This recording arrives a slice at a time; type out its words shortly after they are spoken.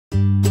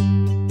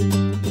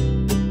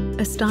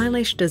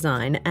Stylish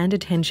design and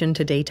attention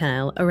to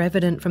detail are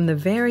evident from the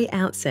very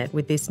outset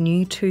with this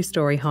new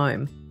 2-storey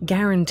home,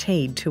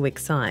 guaranteed to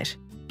excite.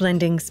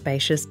 Blending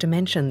spacious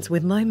dimensions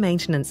with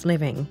low-maintenance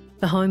living,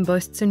 the home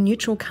boasts a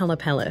neutral colour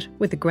palette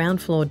with the ground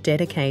floor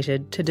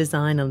dedicated to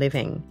designer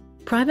living.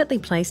 Privately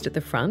placed at the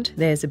front,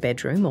 there's a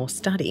bedroom or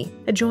study,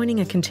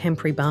 adjoining a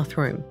contemporary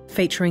bathroom,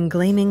 featuring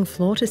gleaming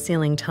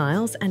floor-to-ceiling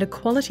tiles and a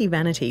quality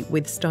vanity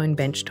with stone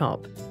bench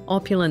top.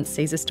 Opulent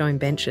Caesar stone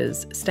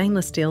benches,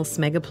 stainless steel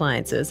Smeg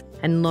appliances,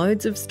 and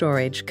loads of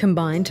storage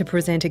combine to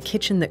present a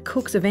kitchen that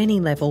cooks of any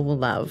level will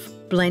love,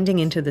 blending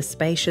into the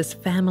spacious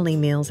family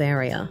meals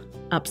area.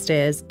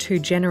 Upstairs, 2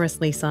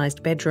 generously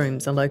sized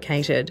bedrooms are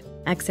located,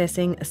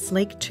 accessing a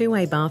sleek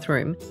 2-way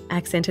bathroom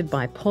accented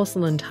by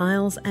porcelain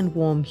tiles and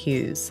warm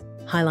hues.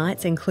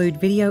 Highlights include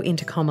video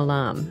intercom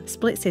alarm,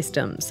 split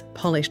systems,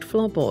 polished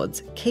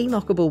floorboards, key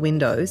lockable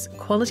windows,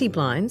 quality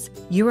blinds,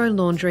 Euro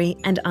laundry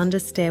and under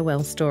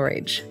stairwell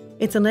storage.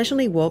 It's a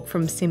leisurely walk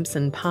from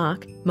Simpson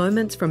Park,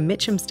 moments from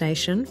Mitcham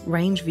Station,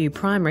 Rangeview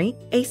Primary,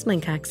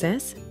 Eastlink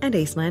Access and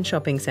Eastland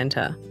Shopping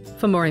Centre.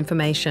 For more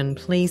information,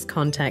 please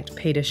contact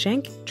Peter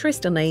Schenk,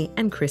 Trista Lee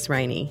and Chris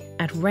Rainey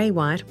at Ray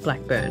White,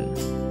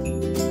 Blackburn.